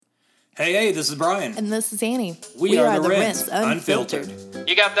Hey, this is Brian. And this is Annie. We are the Rinse Unfiltered.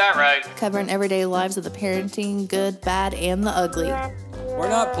 You got that right. Covering everyday lives of the parenting, good, bad, and the ugly. We're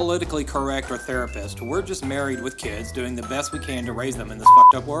not politically correct or therapists. We're just married with kids doing the best we can to raise them in this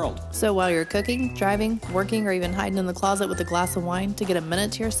fucked up world. So while you're cooking, driving, working, or even hiding in the closet with a glass of wine to get a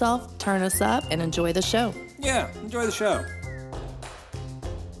minute to yourself, turn us up and enjoy the show. Yeah, enjoy the show.